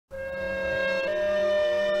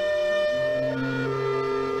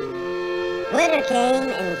winter came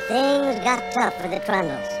and things got tough for the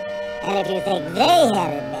Trundles. And if you think they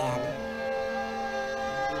had it bad,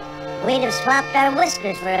 we'd have swapped our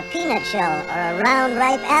whiskers for a peanut shell or a round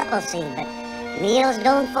ripe apple seed, but meals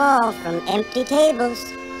don't fall from empty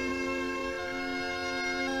tables.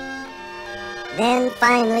 Then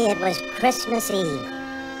finally it was Christmas Eve.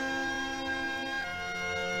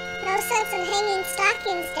 No sense in hanging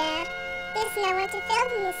stockings, Dad. There's nowhere to fill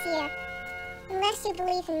them this year. Unless you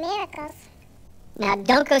believe in miracles. Now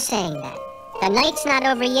don't go saying that. The night's not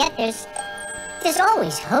over yet. There's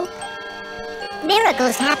always hope.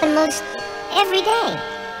 Miracles happen most every day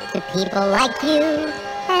to people like you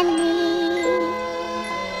and me.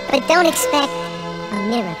 But don't expect a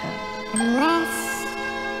miracle unless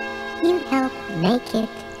you help make it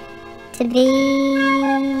to be.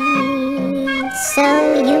 So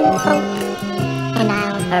you hope and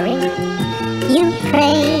I'll hurry. You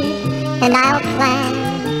pray and I'll plan.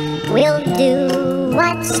 We'll do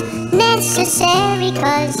what's necessary,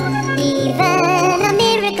 'cause even a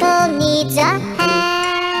miracle needs a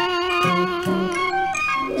hand.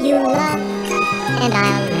 You love and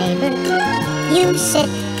I'll labor. You sit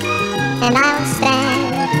and I'll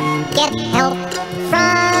stand. Get help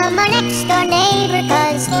from our next door neighbor,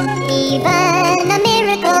 'cause even a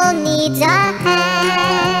miracle needs a hand.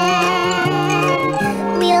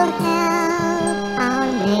 We'll help our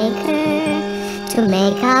Maker to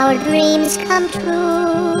make our dreams come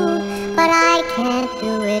true, but I can't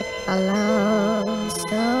do it alone.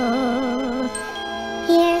 So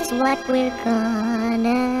here's what we're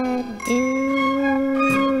gonna do.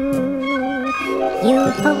 You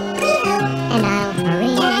hope and I'll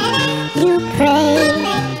hurry. You pray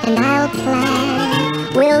and I'll plan.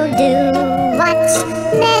 We'll do what's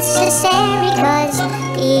necessary, 'cause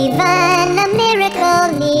even a miracle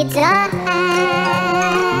needs a hand.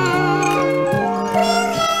 We'll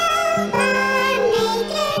help our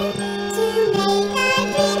Maker to make our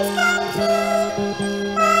dreams come true,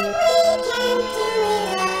 but we can't do it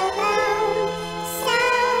alone. So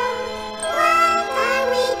what are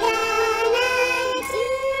we gonna do?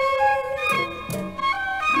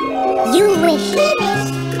 You wish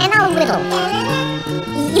and I'll whittle.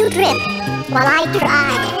 You drip while I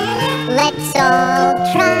try. Let's all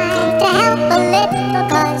try to help a little,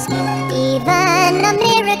 'cause even a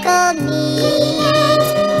miracle needs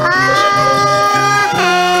a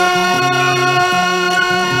hand.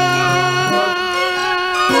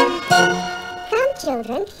 Come,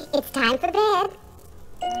 children, it's time for bed.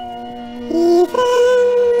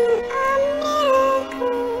 Even